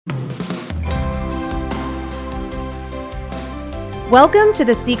Welcome to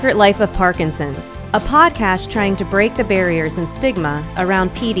The Secret Life of Parkinson's, a podcast trying to break the barriers and stigma around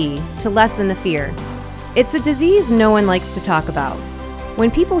PD to lessen the fear. It's a disease no one likes to talk about. When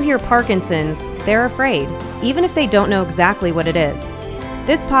people hear Parkinson's, they're afraid, even if they don't know exactly what it is.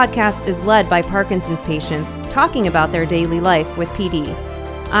 This podcast is led by Parkinson's patients talking about their daily life with PD.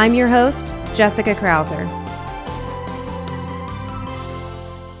 I'm your host, Jessica Krauser.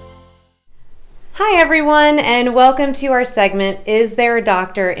 Hi everyone, and welcome to our segment, Is There a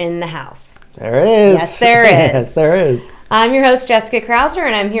Doctor in the House? There is. Yes, there is. Yes, there is. I'm your host, Jessica Krauser,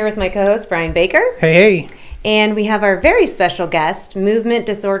 and I'm here with my co-host, Brian Baker. Hey. And we have our very special guest, movement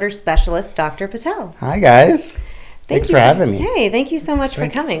disorder specialist, Dr. Patel. Hi, guys. Thanks for having me. Hey, thank you so much for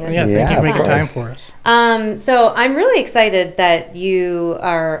coming. Thank you for making time for us. So I'm really excited that you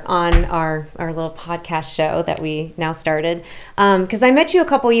are on our little podcast show that we now started, because I met you a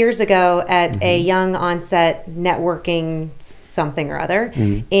couple years ago at a young onset networking something or other,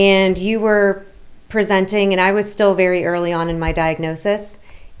 and you were presenting, and I was still very early on in my diagnosis,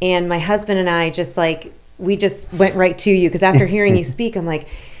 and my husband and I we just went right to you, because after hearing you speak, I'm like,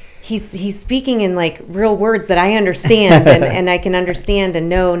 he's speaking in like real words that I understand and I can understand and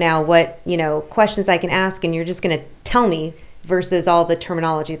know now what, questions I can ask, and you're just going to tell me versus all the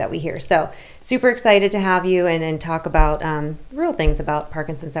terminology that we hear. So super excited to have you and talk about real things about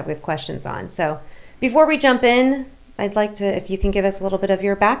Parkinson's that we have questions on. So before we jump in, I'd like to, if you can give us a little bit of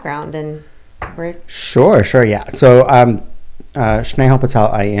your background and where. Sure, yeah. So OhioHealth Patel.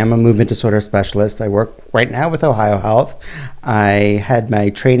 I am a movement disorder specialist. I work right now with OhioHealth. I had my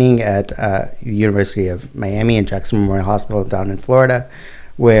training at the University of Miami and Jackson Memorial Hospital down in Florida,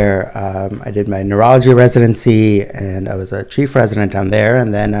 where I did my neurology residency, and I was a chief resident down there.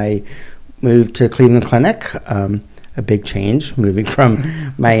 And then I moved to Cleveland Clinic, a big change, moving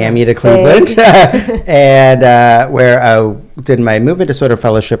from Miami to Cleveland, and where I did my movement disorder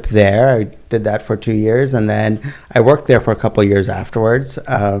fellowship there. I did that for 2 years, and then I worked there for a couple of years afterwards,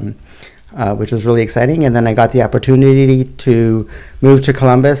 which was really exciting. And then I got the opportunity to move to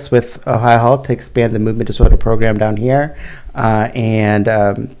Columbus with OhioHealth to expand the movement disorder program down here,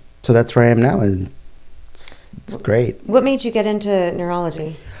 so that's where I am now, and it's great. What made you get into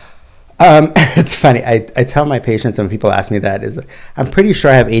neurology? It's funny. I tell my patients, and when people ask me that, is I'm pretty sure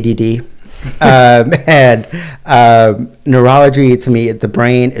I have ADD. And neurology, to me, the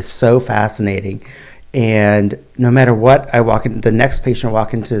brain is so fascinating. And no matter what I walk in, the next patient I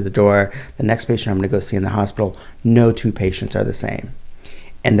walk into the door, the next patient I'm going to go see in the hospital, no two patients are the same.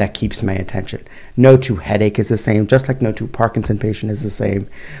 And that keeps my attention. No two headache is the same, just like no two Parkinson patient is the same.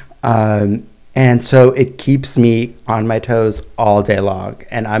 And so it keeps me on my toes all day long,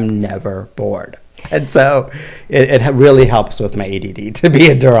 and I'm never bored. And so it really helps with my ADD to be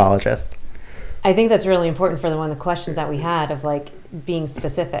a neurologist. I think that's really important for one of the questions that we had of like being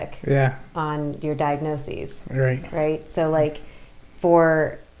specific on your diagnoses. Right. So like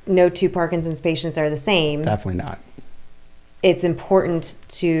for no two Parkinson's patients are the same. Definitely not. It's important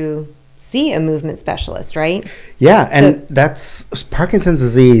to see a movement specialist, right? Yeah, and that's Parkinson's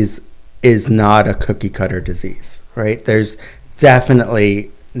disease is not a cookie cutter disease, right? There's definitely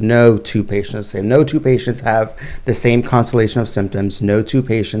no two patients the same. No two patients have the same constellation of symptoms. No two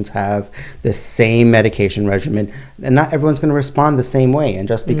patients have the same medication regimen, and not everyone's going to respond the same way. And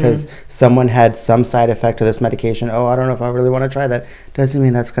just because someone had some side effect of this medication, I don't know if I really want to try that, doesn't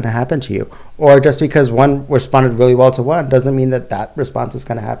mean that's going to happen to you. Or just because one responded really well to one doesn't mean that response is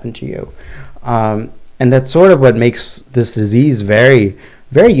going to happen to you. And that's sort of what makes this disease very,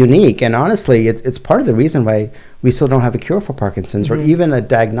 very unique. And honestly, it's part of the reason why we still don't have a cure for Parkinson's or even a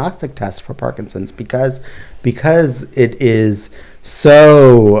diagnostic test for Parkinson's, because it is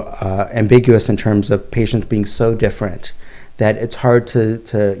so ambiguous in terms of patients being so different that it's hard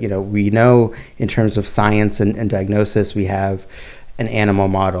to we know in terms of science and diagnosis, we have an animal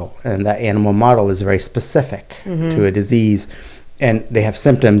model, and that animal model is very specific to a disease. And they have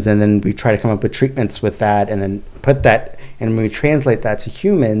symptoms, and then we try to come up with treatments with that, and then put that, and when we translate that to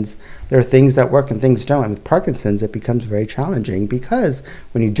humans, there are things that work and things don't. And with Parkinson's, it becomes very challenging, because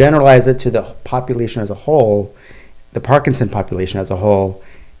when you generalize it to the population as a whole, the Parkinson population as a whole,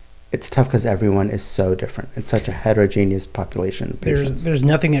 it's tough because everyone is so different. It's such a heterogeneous population of patients. There's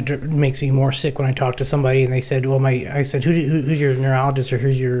nothing that makes me more sick when I talk to somebody and they said, I said, who's your neurologist or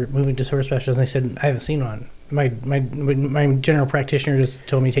who's your movement disorder specialist? And they said, I haven't seen one. My general practitioner just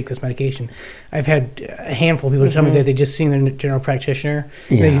told me to take this medication. I've had a handful of people tell me that they just seen their general practitioner.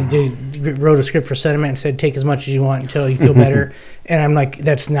 They wrote a script for Sediment and said, take as much as you want until you feel better. And I'm like,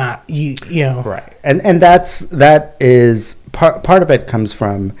 that's not, you know. Right. And that is part of it comes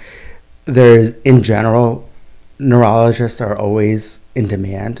from, there's in general neurologists are always in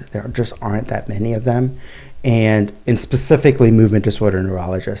demand. There just aren't that many of them, and specifically movement disorder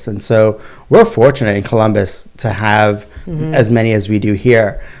neurologists. And so we're fortunate in Columbus to have as many as we do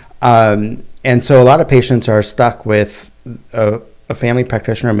here. And so a lot of patients are stuck with a family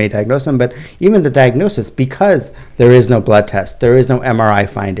practitioner may diagnose them, but even the diagnosis, because there is no blood test, there is no MRI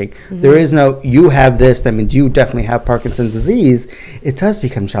finding, there is no, you have this, that means you definitely have Parkinson's disease, it does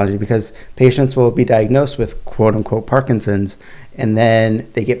become challenging because patients will be diagnosed with quote unquote Parkinson's, and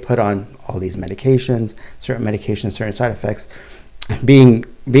then they get put on all these medications, certain side effects.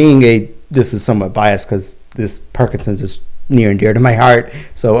 This is somewhat biased because this Parkinson's is near and dear to my heart.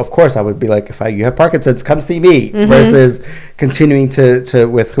 So of course I would be like, you have Parkinson's, come see me, versus continuing to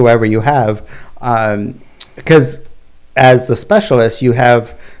with whoever you have. Because as a specialist, you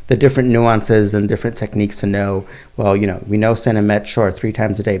have the different nuances and different techniques to know, well, we know Cinemet, sure, 3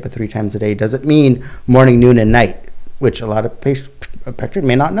 times a day, but 3 times a day doesn't mean morning, noon, and night, which a lot of practitioners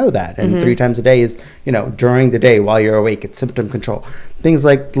may not know that. And 3 times a day is, during the day while you're awake, it's symptom control. Things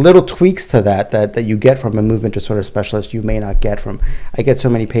like little tweaks to that you get from a movement disorder specialist you may not get from. I get so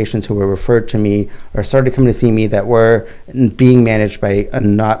many patients who were referred to me or started coming to see me that were being managed by a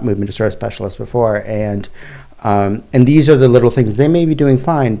not movement disorder specialist before. And these are the little things. They may be doing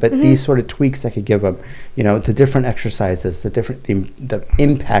fine, but these sort of tweaks that could give them, the different exercises, the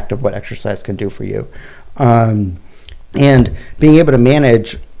impact of what exercise can do for you. And being able to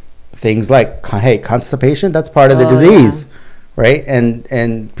manage things like, hey, constipation, that's part of the disease, right?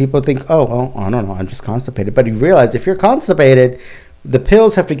 And people think, oh, well, I don't know, I'm just constipated. But you realize if you're constipated, the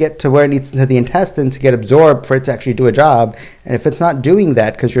pills have to get to where it needs to the intestine to get absorbed for it to actually do a job. And if it's not doing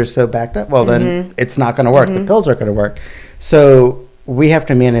that because you're so backed up, well, then it's not going to work. The pills aren't going to work. So we have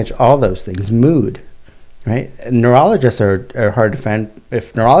to manage all those things. Mood, right? And neurologists are hard to find.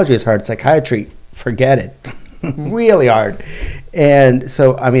 If neurology is hard, psychiatry, forget it. Really hard. And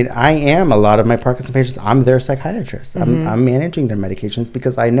so, I am a lot of my Parkinson patients, I'm their psychiatrist. I'm managing their medications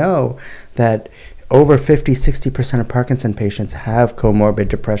because I know that over 50-60% of Parkinson patients have comorbid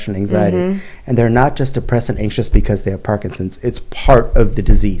depression, anxiety, and they're not just depressed and anxious because they have Parkinson's. It's part of the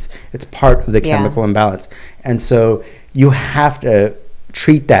disease. It's part of the chemical imbalance. And so you have to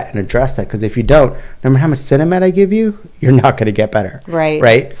treat that and address that, because if you don't, no matter how much Cinemet I give you, you're not going to get better.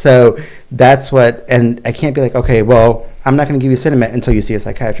 Right. So that's what, and I can't be like, okay, well, I'm not going to give you Cinemet until you see a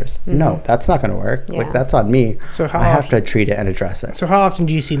psychiatrist. No, that's not going to work. Like, that's on me. So I have to treat it and address it. So how often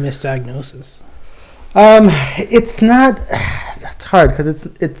do you see misdiagnosis? It's not, that's hard because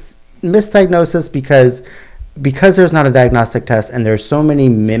it's misdiagnosis because there's not a diagnostic test and there's so many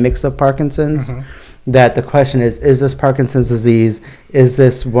mimics of Parkinson's. That the question is this Parkinson's disease? Is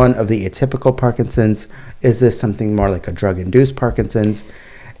this one of the atypical Parkinson's? Is this something more like a drug-induced Parkinson's?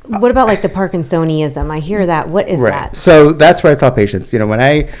 What about like the Parkinsonism? I hear that. What is that? So that's where I tell patients, when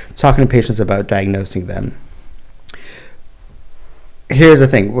I talking to patients about diagnosing them, here's the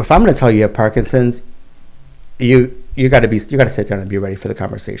thing. If I'm going to tell you have Parkinson's, you got to sit down and be ready for the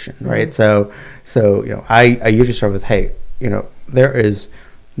conversation, right? So I usually start with, hey, there is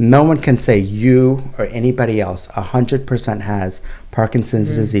no one can say you or anybody else 100% has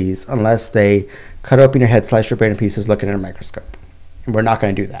Parkinson's disease unless they cut open your head, slice your brain in pieces, look at it in a microscope. And we're not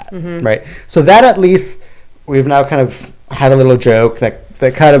going to do that, right? So that at least we've now kind of had a little joke that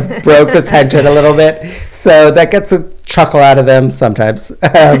kind of broke the tension a little bit. So that gets a chuckle out of them sometimes.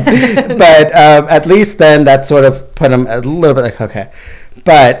 But at least then that sort of put them a little bit like, okay.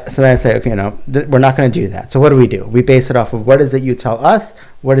 But so then I say, okay, we're not going to do that. So what do? We base it off of what is it you tell us?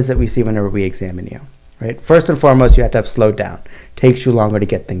 What is it we see whenever we examine you, right? First and foremost, you have to have slowed down. Takes you longer to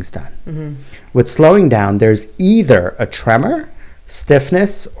get things done. With slowing down, there's either a tremor,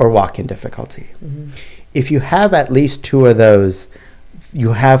 stiffness, or walking difficulty. If you have at least 2 of those,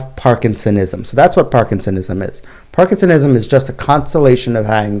 you have Parkinsonism. So that's what Parkinsonism is. Parkinsonism is just a constellation of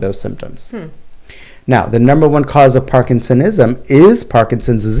having those symptoms. Now, the number one cause of Parkinsonism is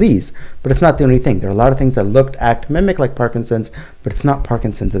Parkinson's disease, but it's not the only thing. There are a lot of things that look, act, mimic like Parkinson's, but it's not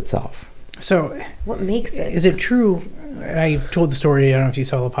Parkinson's itself. So what makes it? Is it true? I told the story, I don't know if you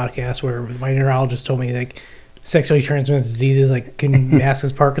saw the podcast, where my neurologist told me, like, sexually transmitted diseases, like, can mask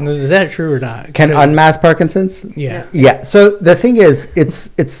as Parkinson's. Is that true or not? Can unmask Parkinson's? Yeah. So the thing is,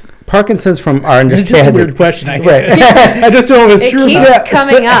 it's Parkinson's from our understanding. It's just a weird question. I just don't know if it's true. It keeps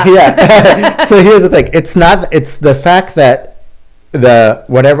coming up. Yeah. So here's the thing. It's not. It's the fact that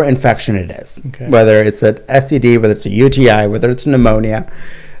whatever infection it is, whether it's an STD, whether it's a UTI, whether it's pneumonia,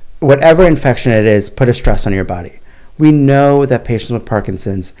 whatever infection it is, put a stress on your body. We know that patients with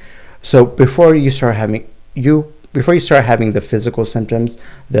Parkinson's. So before you start having the physical symptoms,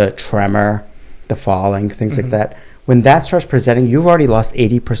 the tremor, the falling, things like that. When that starts presenting, you've already lost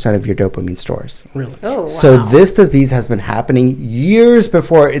 80% of your dopamine stores. Really? Oh, wow. So this disease has been happening years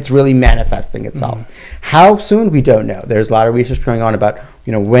before it's really manifesting itself. How soon, we don't know. There's a lot of research going on about,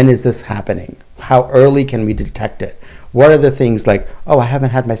 when is this happening? How early can we detect it? What are the things like, I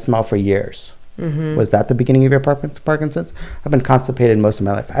haven't had my smell for years. Was that the beginning of your Parkinson's? I've been constipated most of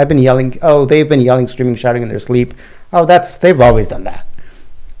my life. I've been yelling. They've been yelling, screaming, shouting in their sleep. They've always done that.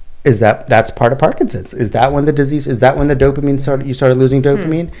 That's part of Parkinson's? Is that when the disease? Is that when the dopamine you started losing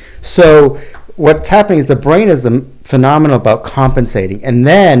dopamine? So what's happening is the brain is phenomenal about compensating, and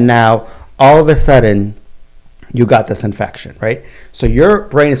then now all of a sudden you got this infection, right? So your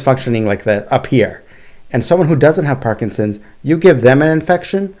brain is functioning like up here, and someone who doesn't have Parkinson's, you give them an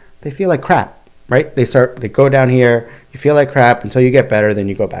infection, they feel like crap. Right? They go down here, you feel like crap until you get better, then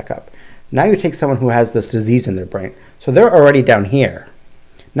you go back up. Now you take someone who has this disease in their brain. So they're already down here.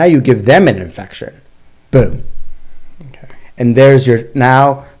 Now you give them an infection. Boom. Okay. And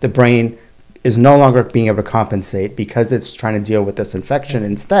now the brain is no longer being able to compensate because it's trying to deal with this infection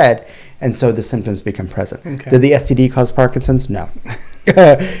instead, and so the symptoms become present. Okay. Did the STD cause Parkinson's? No.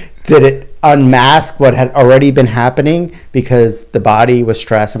 Did it unmask what had already been happening because the body was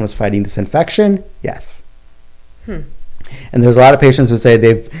stressed and was fighting this infection? Yes. And there's a lot of patients who say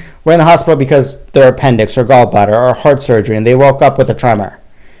were in the hospital because their appendix or gallbladder or heart surgery, and they woke up with a tremor.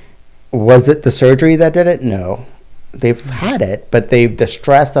 Was it the surgery that did it? No. They've had it, but the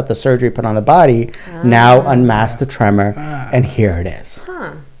stress that the surgery put on the body now unmasked the tremor, and here it is.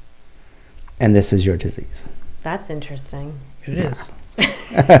 Huh. And this is your disease. That's interesting. It is.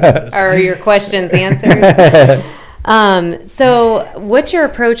 Are your questions answered? So what's your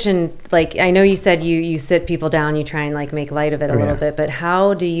approach in, I know you said you sit people down, you try and make light of it a little bit, but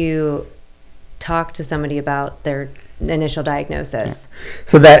how do you talk to somebody about their initial diagnosis?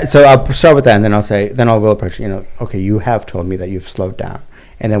 So I'll start with that, and then I will approach, okay, you have told me that you've slowed down.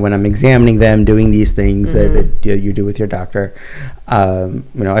 And then when I'm examining them, doing these things that you do with your doctor,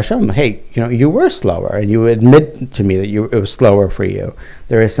 I show them, hey, you were slower, and you admit to me that it was slower for you.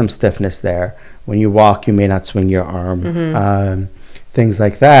 There is some stiffness there. When you walk, you may not swing your arm. Things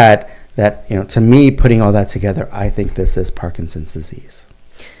like that, to me, putting all that together, I think this is Parkinson's disease.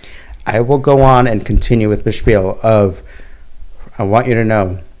 I will go on and continue with the spiel of, I want you to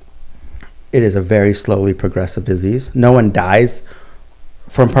know, it is a very slowly progressive disease. No one dies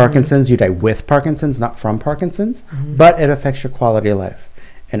from Parkinson's. You die with Parkinson's, not from Parkinson's, but it affects your quality of life.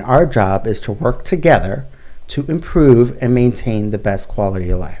 And our job is to work together to improve and maintain the best quality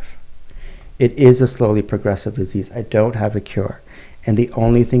of life. It is a slowly progressive disease. I don't have a cure. And the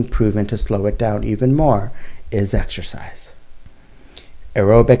only thing proven to slow it down even more is exercise.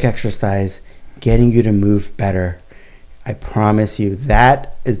 Aerobic exercise, getting you to move better. I promise you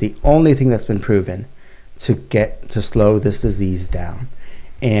that is the only thing that's been proven to slow this disease down.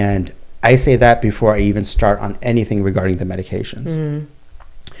 And I say that before I even start on anything regarding the medications. And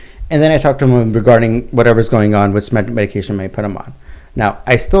then I talk to them regarding whatever's going on, which medication I may put them on. Now,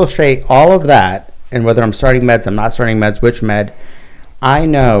 I still say all of that, and whether I'm starting meds, I'm not starting meds, which med, I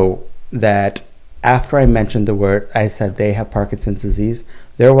know that after I mentioned the word, I said they have Parkinson's disease,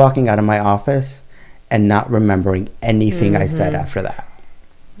 they're walking out of my office and not remembering anything I said after that.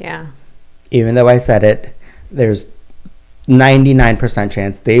 Yeah. Even though I said it, there's 99%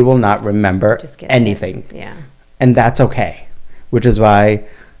 chance they will not remember anything. Yeah. And that's okay, which is why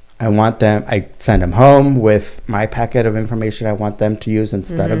I send them home with my packet of information I want them to use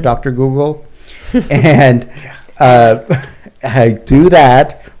instead of Dr. Google. And I do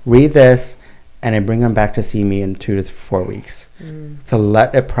that, read this, and I bring them back to see me in 2 to 4 weeks to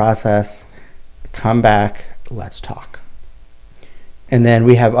let it process, come back, let's talk. And then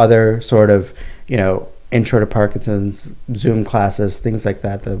we have other sort of, intro to Parkinson's, Zoom classes, things like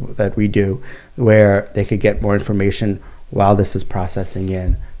that we do, where they could get more information while this is processing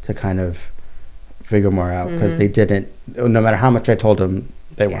in to kind of figure more out, because they didn't, no matter how much I told them,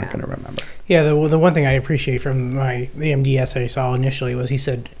 they weren't going to remember. Yeah, the one thing I appreciate from the MDS I saw initially was he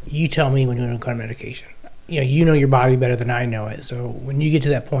said, you tell me when you're going to go on medication. You know your body better than I know it. So when you get to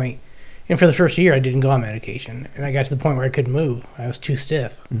that point, and for the first year I didn't go on medication, and I got to the point where I couldn't move. I was too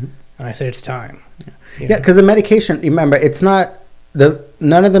stiff. And I said, it's time. Yeah, because the medication, remember, it's not,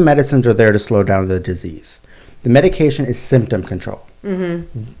 none of the medicines are there to slow down the disease. The medication is symptom control.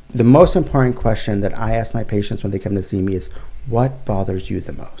 The most important question that I ask my patients when they come to see me is, what bothers you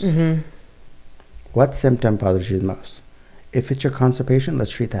the most? What symptom bothers you the most? If it's your constipation,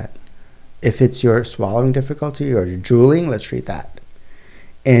 let's treat that. If it's your swallowing difficulty or your drooling, let's treat that.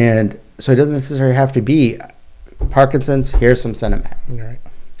 And so it doesn't necessarily have to be Parkinson's, here's some Cinemat. Right.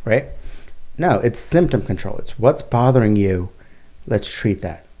 Right? No, it's symptom control. It's what's bothering you. Let's treat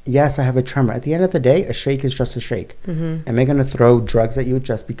that. Yes, I have a tremor. At the end of the day, a shake is just a shake. Am I going to throw drugs at you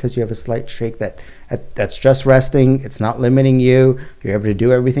just because you have a slight shake that's just resting? It's not limiting you. You're able to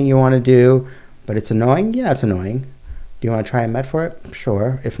do everything you want to do, but it's annoying? Yeah, it's annoying. Do you want to try a med for it?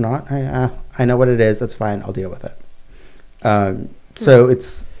 Sure. If not, I know what it is. That's fine. I'll deal with it. So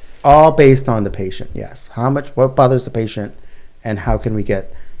it's all based on the patient. Yes. What bothers the patient, and how can we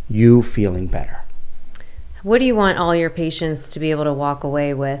get you feeling better? What do you want all your patients to be able to walk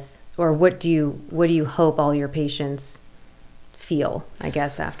away with, or what do you hope all your patients feel, I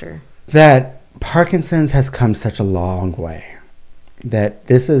guess, after? That Parkinson's has come such a long way. That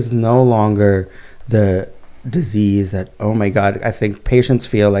this is no longer the disease that, oh my God, I think patients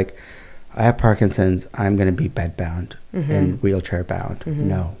feel like, I have Parkinson's, I'm going to be bedbound and wheelchair bound.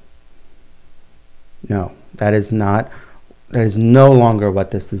 No, that is no longer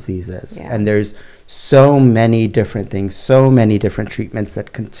what this disease is. Yeah. And there's so many different things, so many different treatments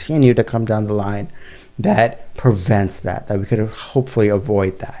that continue to come down the line that prevents that we could hopefully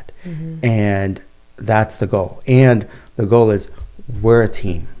avoid that. And that's the goal. And the goal is, we're a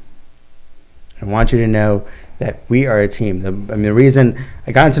team. I want you to know that we are a team. The reason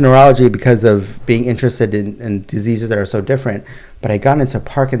I got into neurology because of being interested in diseases that are so different, but I got into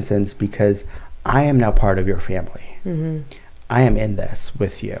Parkinson's because I am now part of your family. I am in this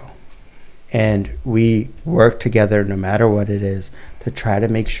with you. And we work together, no matter what it is, to try to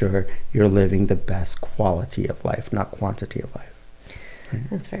make sure you're living the best quality of life, not quantity of life.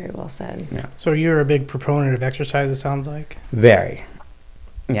 That's very well said. Yeah. So you're a big proponent of exercise, it sounds like? Very.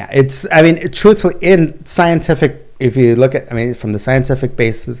 Yeah, truthfully, in scientific, if you look at, from the scientific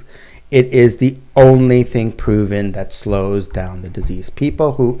basis, it is the only thing proven that slows down the disease.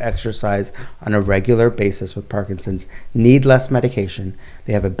 People who exercise on a regular basis with Parkinson's need less medication.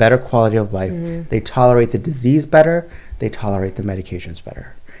 They have a better quality of life. They tolerate the disease better. They tolerate the medications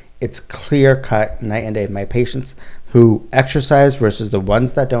better. It's clear cut, night and day. My patients who exercise versus the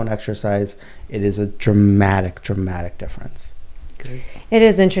ones that don't exercise, it is a dramatic, dramatic difference. Okay. It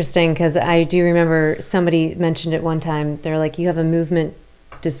is interesting because I do remember somebody mentioned it one time. They're like, you have a movement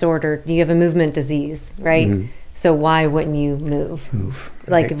disorder, you have a movement disease, right? So why wouldn't you move?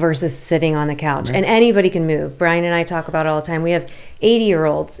 Like versus sitting on the couch. And anybody can move. Brian and I talk about it all the time. We have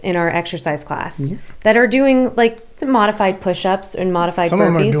 80-year-olds in our exercise class that are doing like the modified push-ups and modified Some burpees.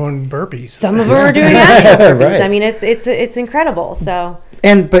 of them are doing burpees. Some of them are doing actual burpees. Right. I mean, it's incredible. So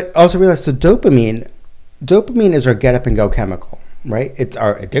but also realize, so dopamine is our get up and go chemical. Right? It's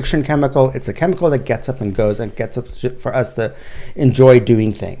our addiction chemical. It's a chemical that gets up and goes and gets up for us to enjoy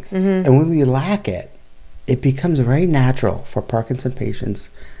doing things. And when we lack it, it becomes very natural for Parkinson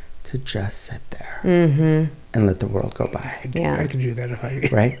patients to just sit there and let the world go by. I could do that if I...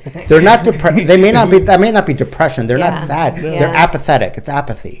 Right? They're not that may not be depression. They're not sad. They're apathetic. It's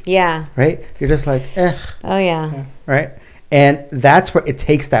apathy. Yeah. Right? You're just like, Oh, yeah. Right? And that's where it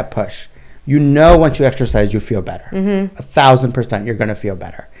takes that push. You know, once you exercise, you feel better. 1,000% you're going to feel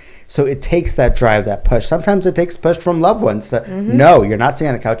better. So it takes that drive, that push. Sometimes it takes push from loved ones that, no, you're not sitting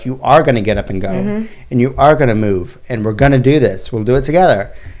on the couch. You are going to get up and go. And you are going to move. And we're going to do this. We'll do it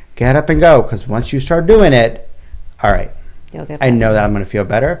together. Get up and go. Because once you start doing it, all right, I know that I'm going to feel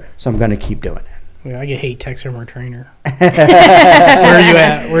better. So I'm going to keep doing it. Yeah, I get hate texts from our trainer. Where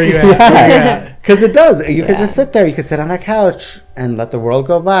are you at? Because it does. You could just sit there. You could sit on that couch and let the world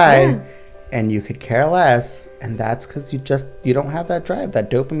go by. And you could care less, and that's because you don't have that drive. That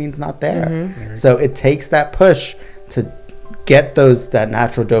dopamine's not there. So it takes that push to get that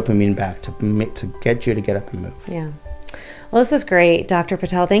natural dopamine back to get you to get up and move. Yeah. Well, this is great, Dr.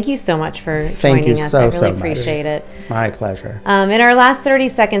 Patel. Thank you so much for joining us. I really appreciate it. My pleasure. In our last 30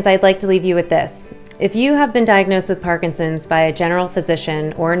 seconds, I'd like to leave you with this. If you have been diagnosed with Parkinson's by a general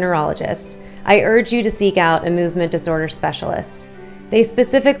physician or a neurologist, I urge you to seek out a movement disorder specialist. They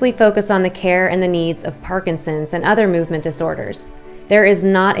specifically focus on the care and the needs of Parkinson's and other movement disorders. There is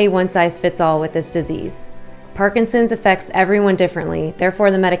not a one-size-fits-all with this disease. Parkinson's affects everyone differently,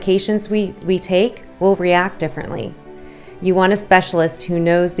 therefore the medications we take will react differently. You want a specialist who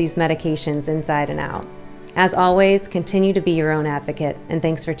knows these medications inside and out. As always, continue to be your own advocate, and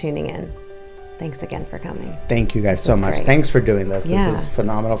thanks for tuning in. Thanks again for coming. Thank you guys so much. Great. Thanks for doing this. This is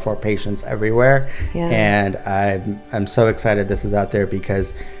phenomenal for patients everywhere. And I'm so excited this is out there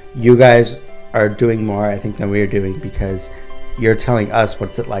because you guys are doing more, I think, than we are doing because you're telling us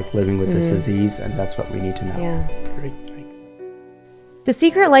what's it like living with this disease, and that's what we need to know. Yeah. Great, thanks. The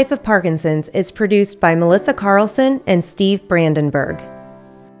Secret Life of Parkinson's is produced by Melissa Carlson and Steve Brandenburg.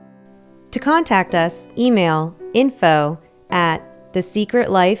 To contact us, email info@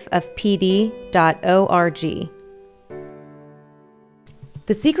 thesecretlifeofpd.org.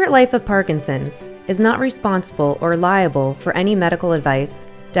 The Secret Life of Parkinson's is not responsible or liable for any medical advice,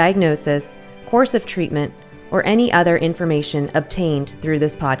 diagnosis, course of treatment, or any other information obtained through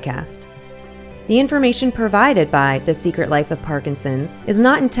this podcast. The information provided by The Secret Life of Parkinson's is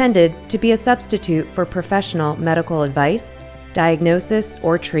not intended to be a substitute for professional medical advice, diagnosis,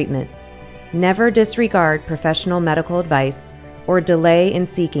 or treatment. Never disregard professional medical advice or delay in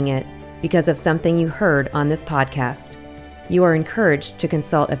seeking it because of something you heard on this podcast. You are encouraged to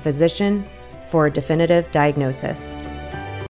consult a physician for a definitive diagnosis.